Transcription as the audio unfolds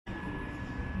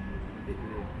date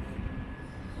today?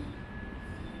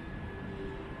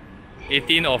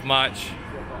 18th of March.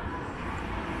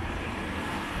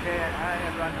 Okay, hi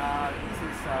everyone. This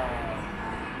is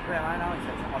where am I now? It's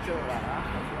at Orchard Road,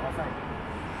 outside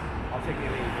Orchard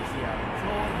Gateway. You can see. So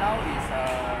now is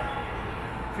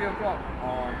 3 o'clock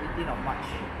on 18th of March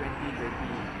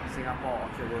 2020, Singapore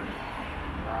Orchard Road.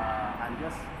 I'm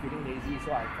just feeling lazy,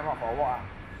 so I come out for a walk.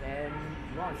 And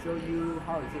I want to show you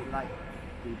how is it like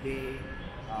today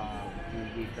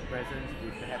with the presence,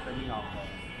 with the happening of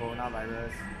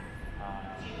coronavirus.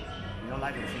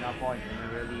 Life in Singapore is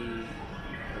generally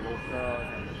the locals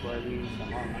and the tourists,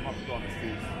 not people on the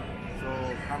streets. So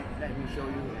come, let me show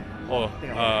you.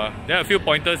 There are a few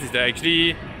pointers. Is that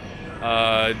actually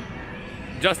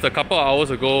just a couple of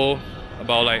hours ago,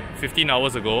 about like 15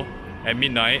 hours ago, at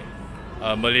midnight,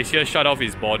 Malaysia shut off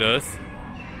its borders.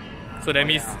 So that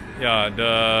means,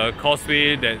 the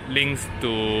causeway that links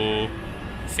to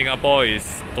Singapore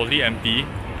is totally empty.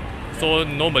 So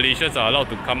no Malaysians are allowed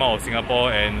to come out of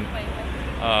Singapore, and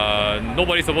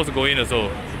nobody's supposed to go in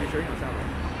also.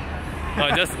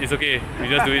 It's okay. We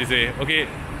just do it this way.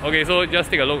 Okay. So just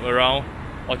take a look around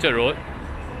Orchard Road.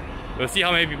 We'll see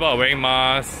how many people are wearing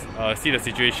masks. See the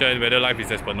situation, whether life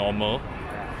is as per normal.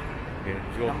 Okay,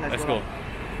 let's go.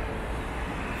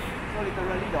 So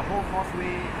literally the whole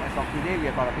causeway, as of today, we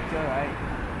have got a picture, right?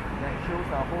 That shows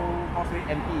the whole causeway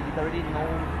empty. Literally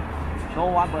no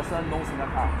one person, no single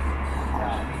car.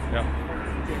 Yeah.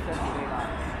 Situation today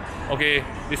now. Okay,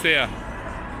 this way.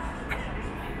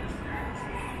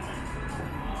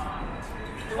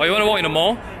 Oh, you want to walk in the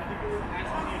mall?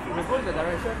 We'll go in the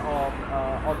direction of,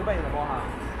 or go back in the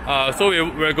mall, So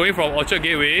we're going from Orchard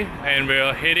Gateway, and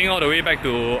we're heading all the way back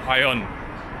to ION.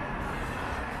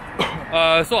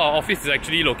 So our office is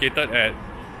actually located at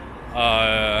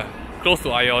close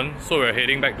to ION, so we're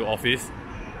heading back to office.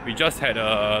 We just had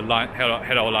our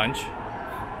lunch,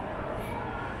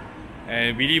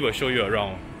 and Willie will show you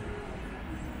around.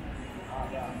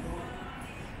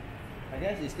 I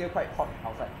guess it's still quite hot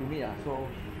outside to me, so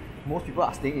most people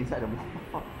are staying inside the mall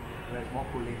where it's more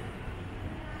cooling.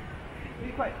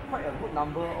 Really quite a good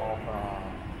number of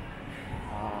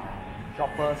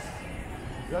shoppers,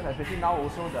 because especially now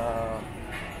also the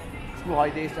school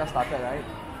holidays just started, right?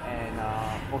 And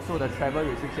also the travel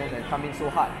restrictions that come in so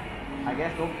hard. I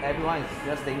guess everyone is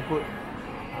just staying put.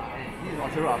 And this is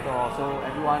Orchard Road after all, so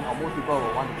everyone or most people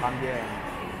will want to come here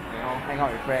and hang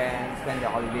out with friends, spend their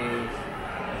holidays.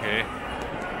 Okay.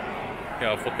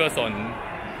 Yeah, focus on.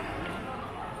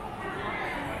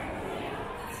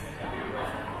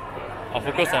 I'll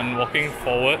focus on walking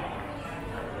forward.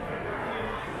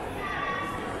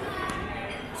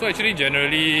 So actually,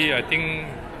 generally, I think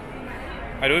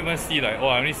I don't even see I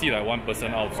only see one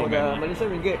person out. So the Malaysian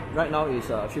ringgit right now is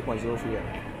 3.03.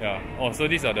 Yeah. Oh, so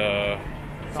these are the.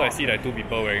 So I see 2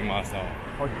 people wearing masks now.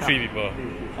 3 people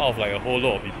out of a whole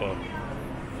lot of people.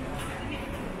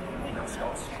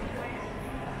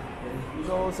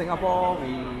 So Singapore,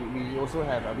 we also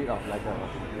have a bit of a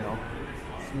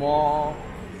small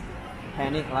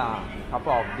panic a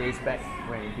couple of days back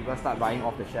when people start buying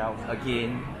off the shelves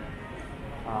again.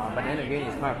 But then again,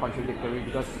 it's kind of contradictory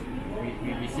because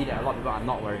we see that a lot of people are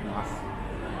not wearing masks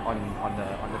on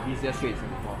the busier streets in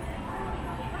Singapore.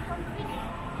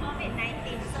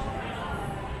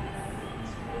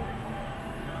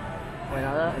 Oh,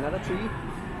 another tree.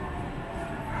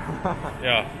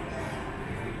 Yeah.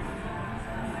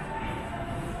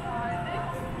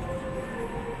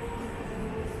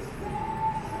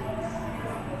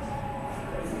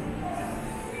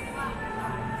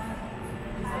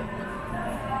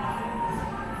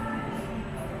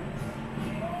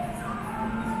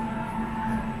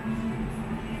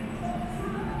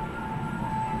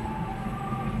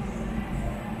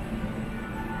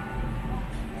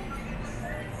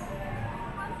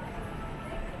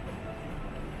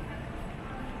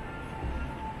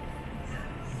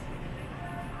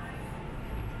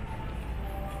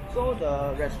 So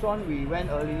the restaurant we went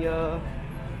earlier,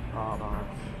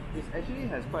 it actually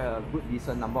has quite a good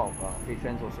decent number of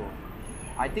patrons also.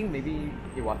 I think maybe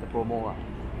it was the promo.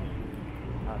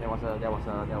 There was a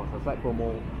slight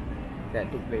promo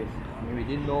that took place. I mean, we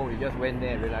didn't know, we just went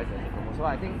there and realized there's a promo. So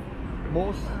I think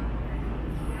most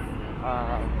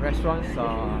restaurants,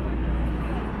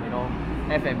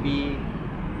 F&B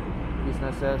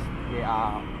businesses, they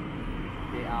are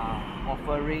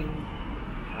offering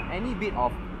any bit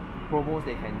of promos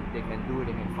they can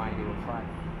find, they will try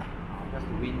just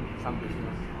to win some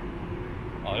business.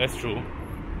 Oh, that's true.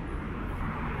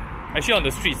 Actually, on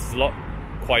the streets it's a lot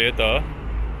quieter.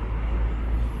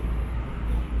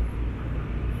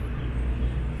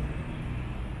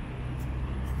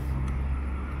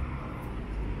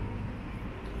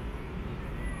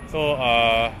 So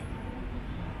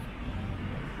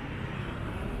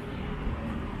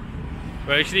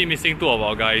we're actually missing two of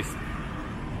our guys.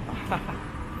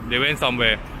 They went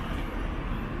somewhere.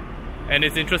 And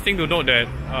it's interesting to note that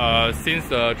since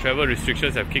the travel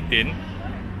restrictions have kicked in,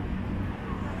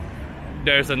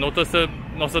 there's a noticeable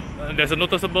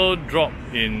drop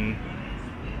in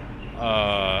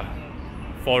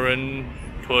foreign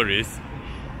tourists,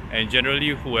 and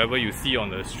generally whoever you see on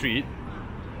the street,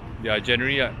 they are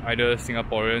generally either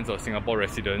Singaporeans or Singapore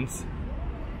residents.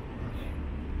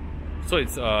 So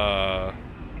it's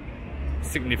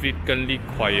significantly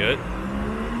quiet.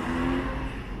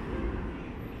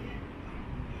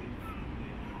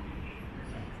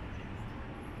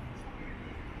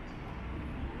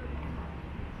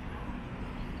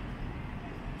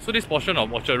 So this portion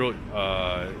of Orchard Road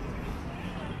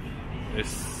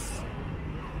is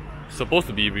supposed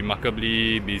to be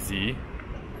remarkably busy.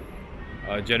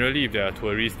 Generally, if there are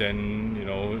tourists, then you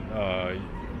know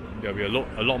there'll be a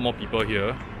lot more people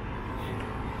here.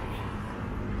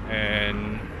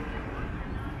 And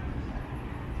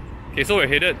okay, so we're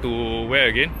headed to where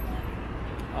again?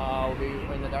 We'll be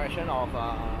in the direction of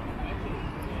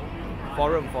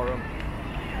Forum.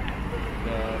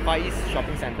 The Far East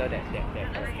Shopping Centre that.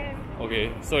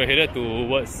 Okay, so we're headed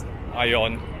towards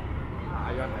Ion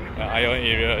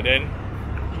area. Then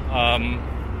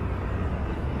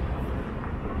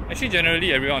actually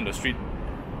generally everyone on the street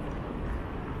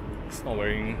is not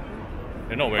wearing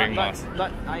masks.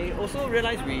 But I also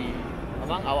realized we,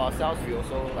 among ourselves, we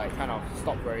also like kind of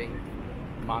stopped wearing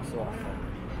masks so often.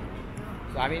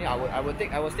 So I mean, I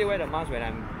will still wear the mask when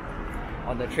I'm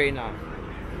on the train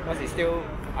because it's still,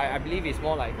 I believe it's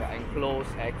more like an enclosed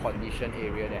air-conditioned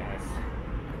area that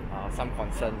has some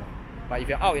concern. But if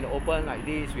you're out in the open like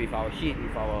this, with our heat,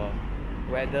 with our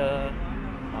weather,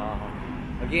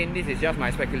 again, this is just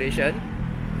my speculation,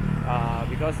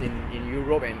 because in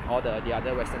Europe and all the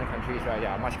other Western countries, right, they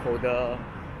are much colder.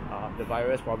 The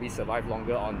virus probably survive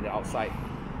longer on the outside.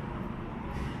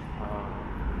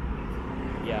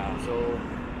 Yeah, so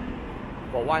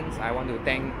for once, I want to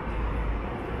thank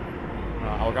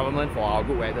our government for our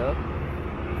good weather.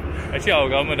 Actually, our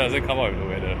government doesn't come out with the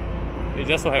weather. It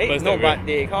just so happens no, but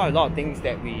they come out with a lot of things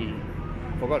that we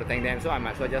forgot to thank them, so I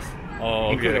might as well just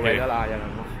include the weather lah.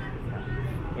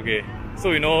 Okay, so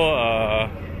we know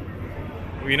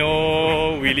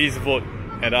Willie's vote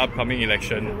at the upcoming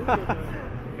election.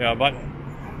 Yeah, but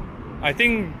I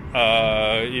think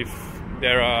if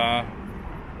there are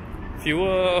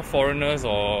fewer foreigners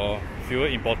or fewer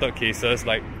imported cases,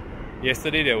 like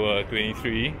yesterday there were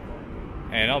 23,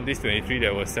 and out of these 23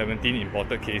 there were 17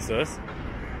 imported cases.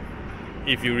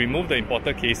 If you remove the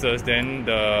imported cases, then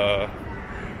the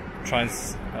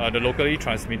locally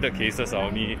transmitted cases are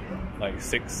only like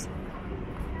 6,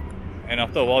 and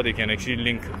after a while they can actually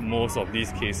link most of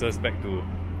these cases back to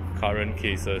current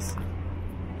cases.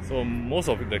 So most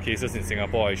of the cases in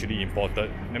Singapore are actually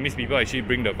imported. That means people actually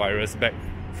bring the virus back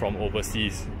from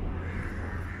overseas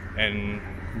and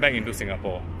back into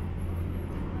Singapore.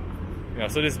 Yeah,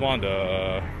 so this is one of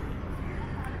the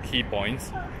key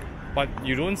points. But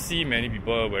you don't see many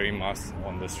people wearing masks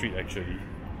on the street actually.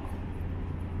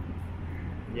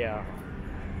 Yeah,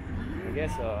 I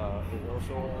guess it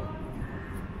also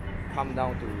comes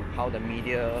down to how the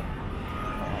media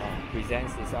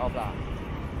presents itself lah.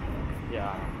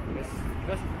 Yeah,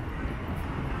 because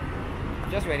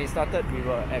just when it started, we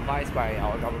were advised by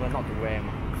our government not to wear,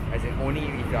 as in only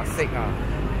if you are sick.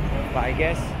 But I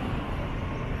guess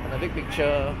on the big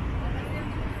picture,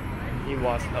 it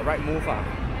was a right move.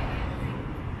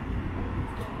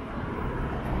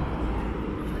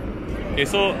 Okay,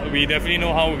 so we definitely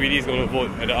know how Willie is going to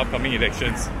vote at the upcoming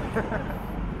elections.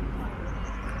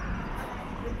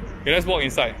 Okay, let's walk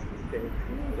inside. Okay.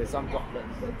 There's some droplets.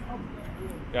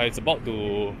 Yeah, it's about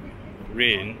to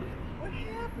rain.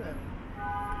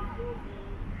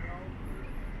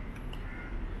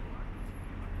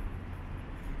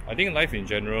 I think life in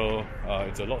general,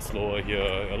 it's a lot slower here.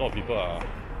 A lot of people are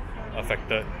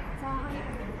affected.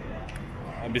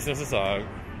 Businesses are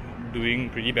doing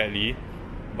pretty badly,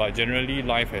 but generally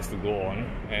life has to go on,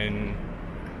 and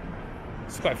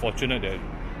it's quite fortunate that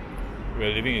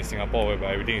we're living in Singapore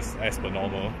whereby everything is as per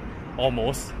normal.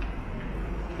 Almost.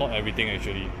 Not everything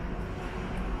actually,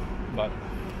 but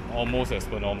almost as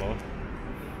per normal.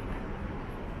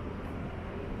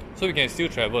 So we can still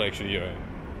travel actually, right?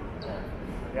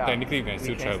 Yeah, technically we can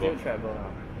still travel.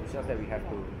 It's just that we have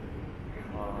to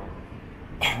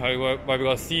but we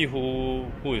gotta see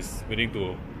who is willing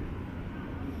to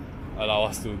allow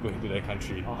us to go into that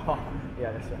country. Oh,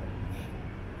 yeah, that's right.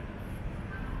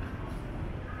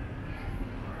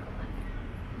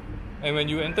 And when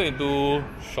you enter into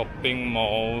shopping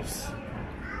malls,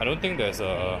 I don't think there's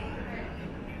a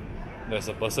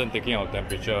person taking our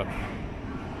temperature.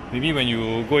 Maybe when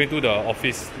you go into the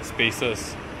office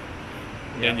spaces,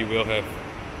 then you will have.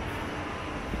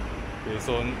 Okay,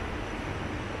 so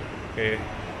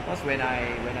Because when I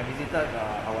visited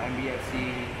our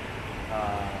MBFC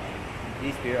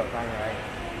this period of time, right,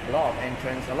 a lot of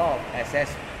entrance, a lot of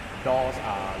access doors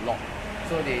are locked.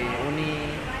 So they only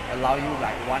allow you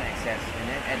like one access, and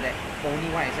then at that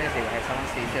only one access they will have someone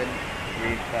stationed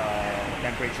with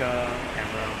temperature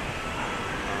camera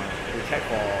to check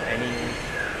for any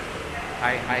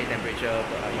high temperature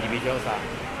individuals. But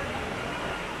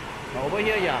over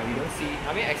here, yeah, we don't see.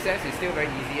 I mean, access is still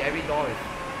very easy. Every door is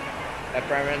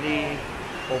apparently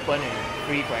open and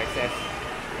free for access.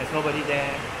 There's nobody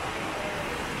there.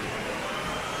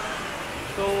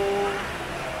 So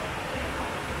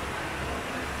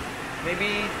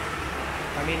maybe,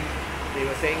 I mean, they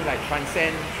were saying like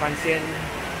transient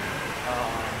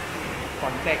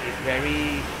contact is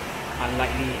very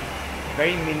unlikely,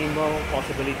 very minimal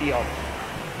possibility of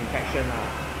infection.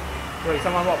 So if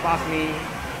someone walk past me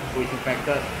who is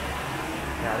infected,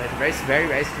 yeah, there's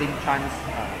very slim chance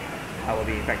I will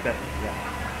be infected. Yeah,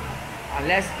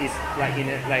 unless it's like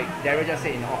like Daryl just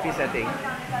said, in an office setting,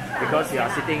 because you are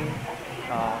sitting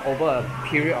over a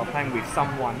period of time with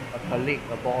someone, a colleague,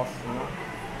 a boss, you know,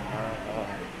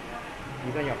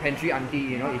 even your pantry auntie,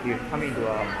 you know, if you come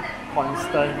into a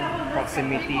constant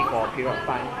proximity for a period of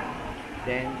time,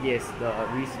 then yes, the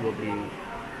risk will be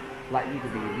likely to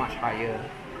be much higher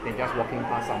than just walking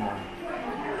past someone.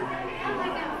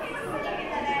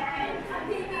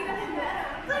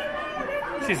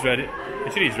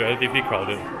 Actually, it's relatively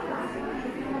crowded.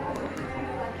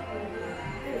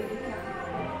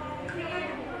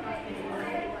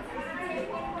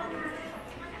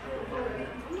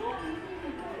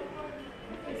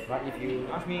 But if you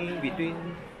ask me between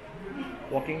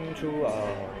walking through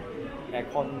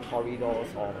aircon corridors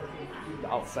or the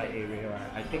outside area, right,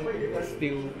 I think I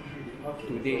still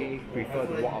today prefer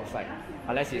to walk outside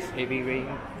unless it's heavy rain,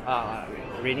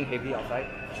 raining heavily outside.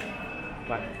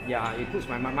 But yeah, it puts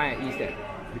my mind at ease that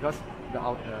because the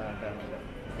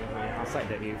outside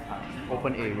there is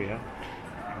open area,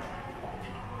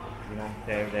 you know,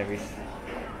 there is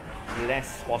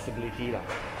less possibility lah.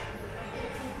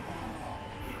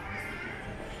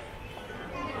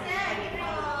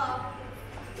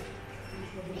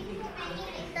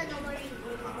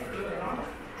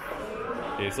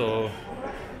 Okay, so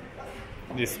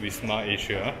this Wisma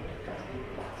Asia.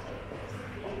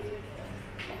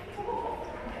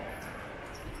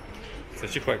 It's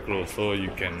actually quite close, so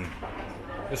you can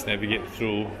just navigate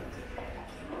through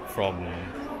from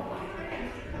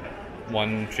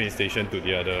one train station to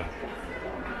the other.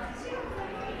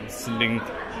 It's linked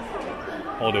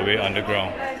all the way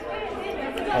underground.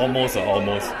 Almost.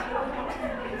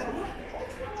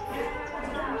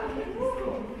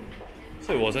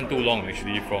 So it wasn't too long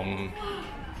actually from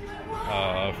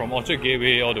Orchard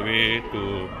Gateway all the way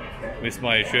to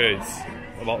Wisma Asia. It's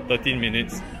about 13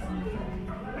 minutes.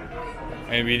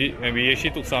 And we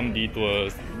actually took some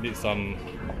detours, did some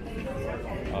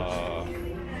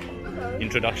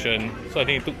introduction. So I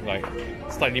think it took like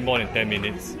slightly more than 10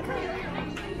 minutes.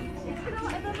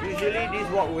 Usually this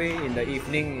walkway in the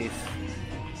evening is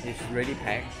really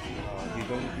packed.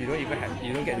 You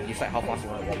don't get to decide how fast you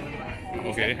want to walk. It's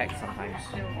Okay. packed sometimes.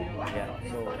 Yeah.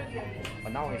 So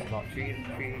but now it's about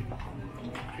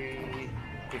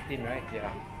 3:15, right?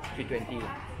 Yeah. 3:20.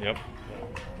 Yep.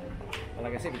 But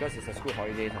like I said, because it's a school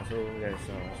holidays, so there's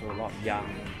also a lot of young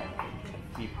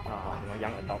people,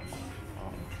 young adults.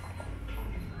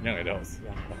 Young adults.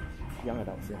 Young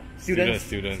adults, yeah.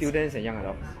 Students and young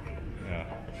adults. Yeah.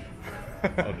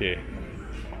 Okay.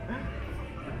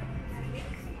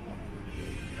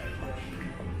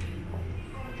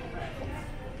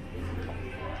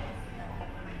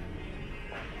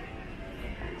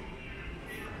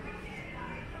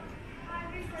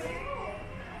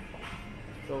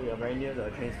 So we are very near the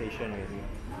train station already.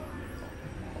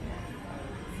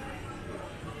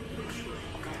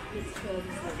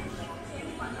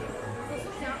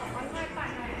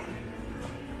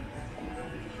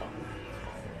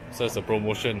 So it's a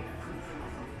promotion.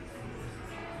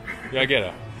 Yeah, I get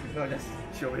it. No, just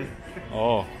show it.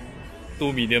 Oh,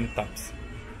 2 medium tubs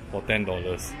for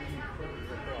 $10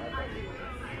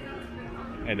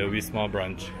 at the Wisma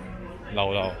branch.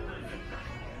 Lau Lau.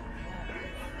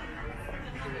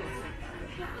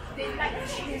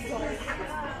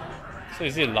 So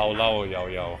is it Lau Lau or Yao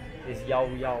Yao? It's Yao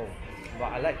Yao, but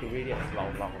I like to read it as Lao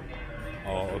Lao.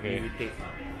 Oh, okay. Irritate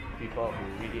people who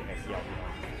read it as Yao Yao.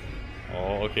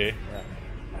 Oh, okay. Yeah.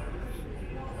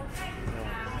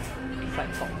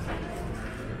 Side socks.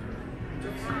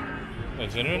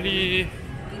 Generally,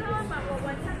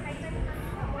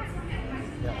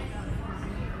 Yeah.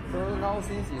 So now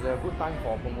since it's a good time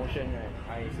for promotion,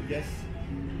 right, I suggest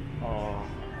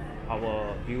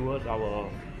our viewers, our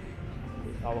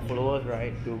followers,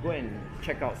 right, to go and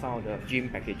check out some of the gym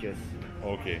packages.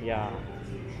 okay. Yeah.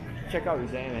 Check out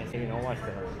with them and say, what's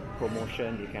the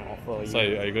promotion they can offer So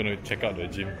you. are you going to check out the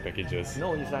gym packages?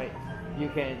 No, it's like you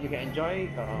can enjoy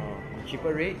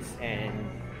cheaper rates and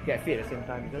get fit at the same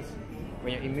time, because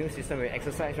when your immune system, when you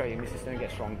exercise, right, your immune system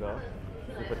gets stronger.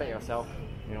 You protect yourself,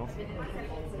 in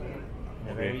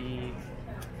a very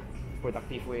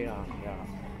productive way. Yeah.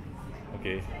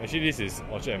 Okay. Actually, this is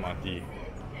Orchard MRT.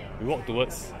 We walk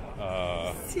towards.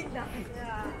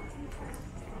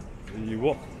 We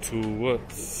walk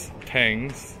towards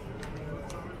Tangs.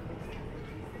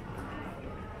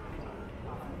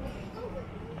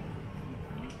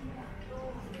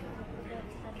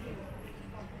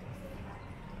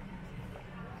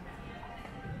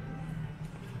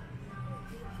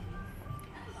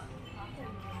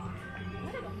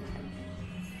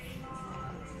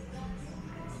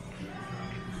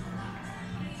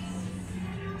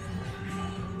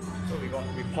 So we got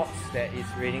reports that it's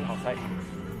raining outside.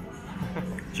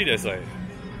 Actually,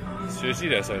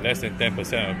 there's less than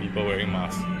 10% of people wearing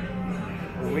masks.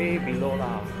 Way below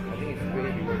lah. I think it's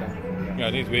way below that. Yeah,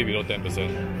 I think it's way below 10%.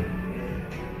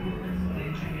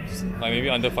 Like maybe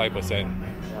under 5%. Yeah.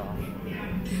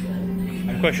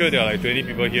 I'm quite sure there are like 20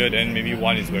 people here, then maybe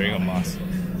one is wearing a mask.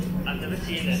 I've never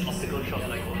seen an optical shop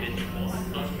like this before.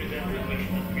 Does present with much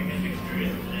more premium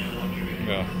experience and luxury.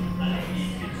 Yeah.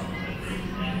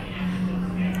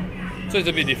 So it's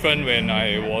a bit different when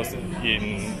I was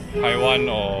in Taiwan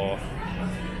or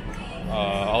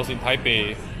I was in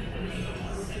Taipei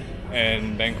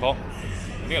and Bangkok. I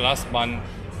think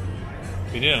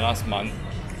within the last month,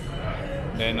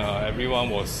 then everyone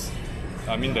was,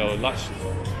 there were large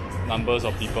numbers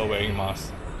of people wearing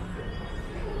masks.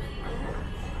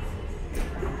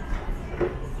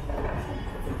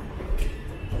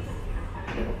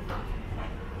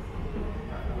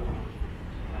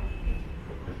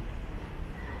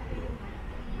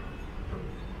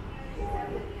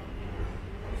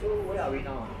 So where are we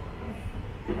now?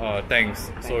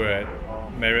 Thanks. So we're at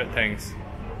Marriott Thanks.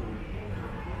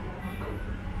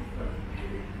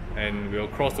 And we'll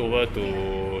cross over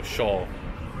to Shaw.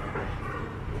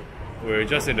 We're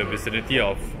just in the vicinity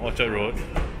of Orchard Road.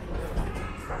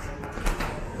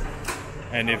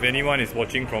 And if anyone is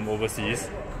watching from overseas,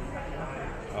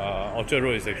 Orchard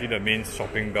Road is actually the main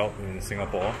shopping belt in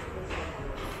Singapore.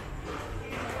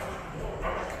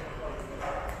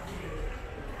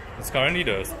 It's currently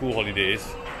the school holidays,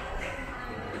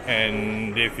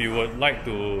 and if you would like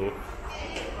to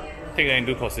take that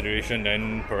into consideration,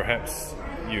 then perhaps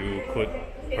you could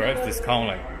discount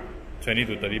like 20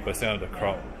 to 30% of the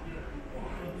crowd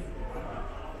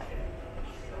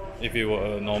if it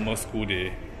were a normal school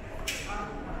day.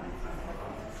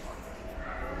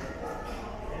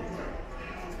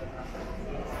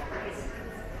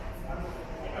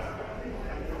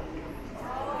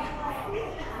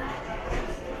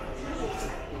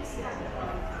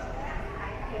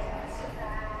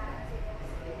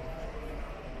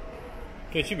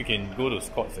 Okay, actually we can go to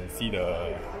Scott's and see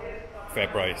the fair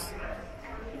price.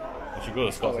 We should go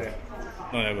to Scott's.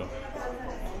 No, never.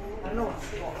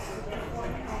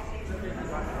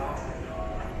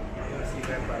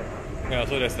 Yeah,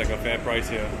 so there's like a fair price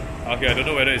here. Okay, I don't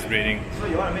know whether it's raining. So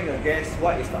you want to make a guess,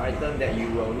 what is the item that you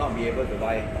will not be able to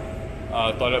buy?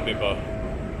 Toilet paper.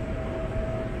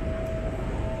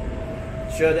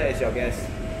 Sure, that is your guess.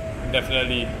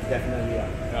 Definitely. Definitely, yeah.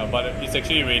 Yeah, but it's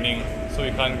actually raining, so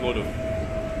we can't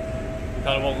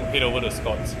head over to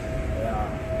Scott's. Yeah.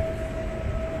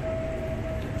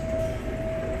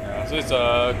 Yeah, so it's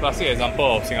a classic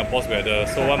example of Singapore's weather.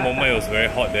 So one moment it was very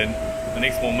hot, then the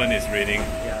next moment it's raining.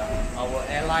 Yeah. Our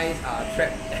allies are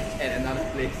trapped at another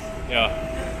place. Yeah.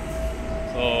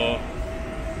 So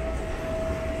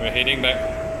we're heading back.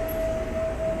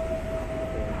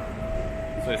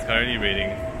 So it's currently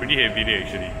raining. Pretty heavily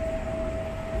actually.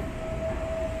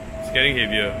 It's getting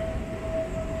heavier.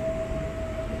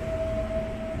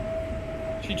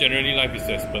 Actually generally life is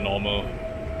as per normal.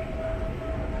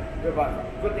 Yeah,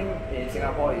 but good thing in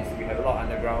Singapore is we have a lot of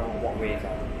underground walkways.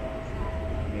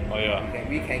 Oh yeah.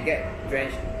 We can get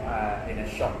drenched in a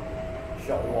short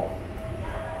walk.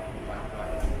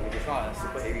 If it's not a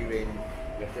super heavy rain,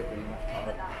 we're still pretty much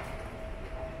covered.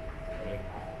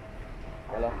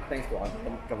 Well, thanks to our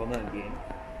government again.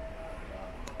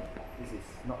 This is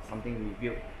not something we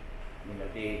built in the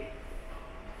day.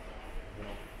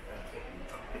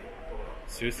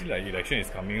 Seriously, like election is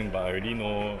coming, but I already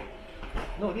know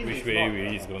No, this which is way not.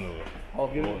 really is going to. Our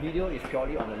video is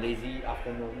purely on a lazy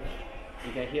afternoon.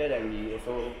 You can hear that we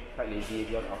also quite lazy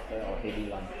because after our heavy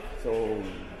lunch. So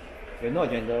we have no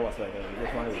agenda whatsoever. We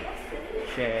just want to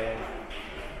share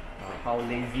how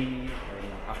lazy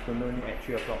an afternoon at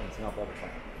 3 o'clock in Singapore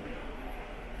becomes.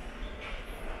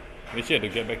 Actually, I had to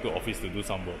get back to office to do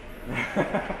some work.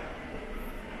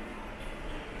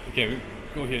 Okay, we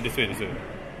go here, this way, this way.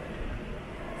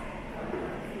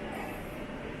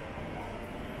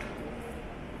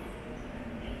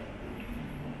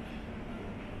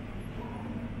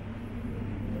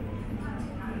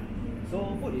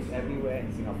 So food is everywhere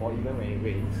in Singapore, even when it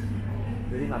rains.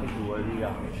 Really nothing to worry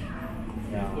about.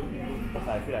 Yeah. Because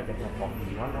I feel like getting a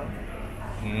coffee. You want one?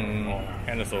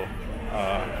 And also,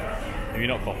 maybe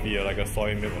not coffee, like a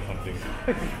soy milk or something.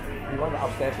 You want the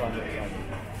upstairs one?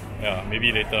 Yeah,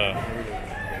 maybe later.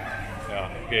 Yeah,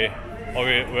 okay.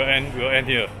 Okay, we'll end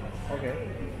here. Okay.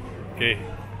 Okay.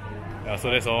 Yeah,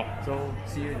 so that's all. So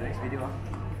see you in the next video.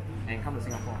 And come to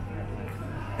Singapore.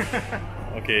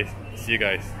 Okay, see you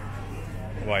guys.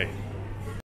 Bye.